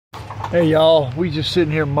Hey y'all, we just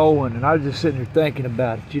sitting here mowing, and I was just sitting here thinking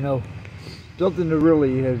about it. Something that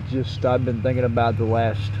really I've been thinking about the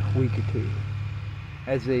last week or two.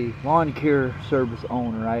 As a lawn care service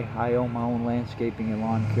owner, I own my own landscaping and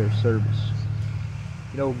lawn care service.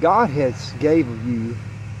 God has gave you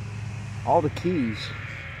all the keys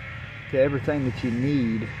to everything that you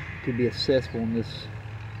need to be successful in this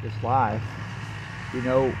life.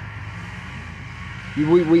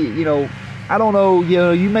 I don't know,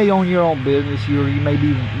 you may own your own business, you may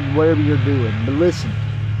be whatever you're doing, but listen,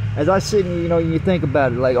 as I sit and you think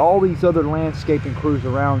about it, like all these other landscaping crews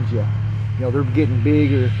around you, they're getting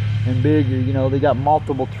bigger and bigger, they got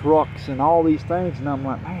multiple trucks and all these things, and I'm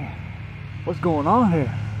like, man, what's going on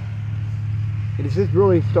here? It just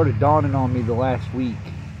really started dawning on me the last week.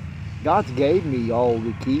 God's gave me all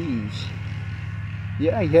the keys.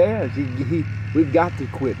 Yeah, He has. We've got the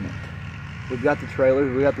equipment. We've got the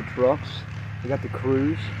trailers, we got the trucks, we got the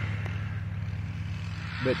crews.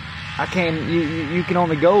 But you can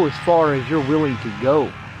only go as far as you're willing to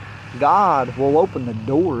go. God will open the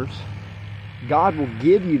doors. God will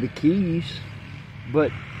give you the keys.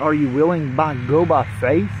 But are you willing to go by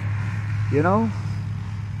faith? Are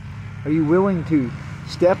you willing to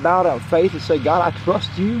step out of faith and say, God, I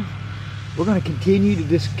trust you. We're going to continue to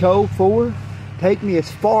just go forward. Take me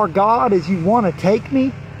as far, God, as you want to take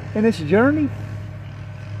me in this journey.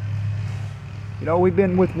 We've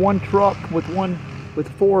been with one truck, with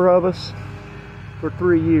 4 of us for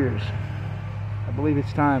 3 years. I believe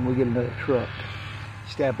it's time we get another truck.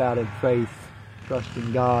 Step out in faith,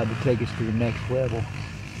 trusting God to take us to the next level.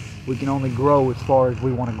 We can only grow as far as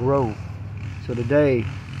we want to grow. So today,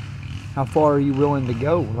 how far are you willing to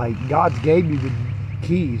go? Like, God's gave you the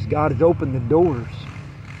keys. God has opened the doors.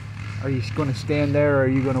 Are you going to stand there, or are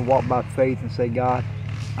you going to walk by faith and say, God,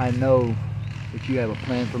 I know that you have a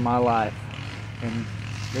plan for my life, and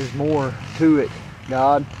there's more to it,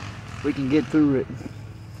 God. We can get through it.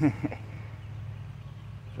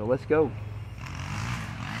 So let's go.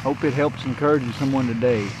 Hope it helps encourage someone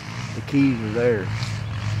today. The keys are there.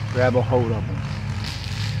 Grab a hold of them.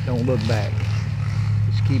 Don't look back.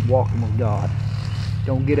 Just keep walking with God.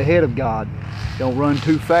 Don't get ahead of God. Don't run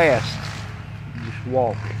too fast. Just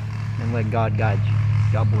walk and let God guide you.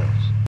 God bless.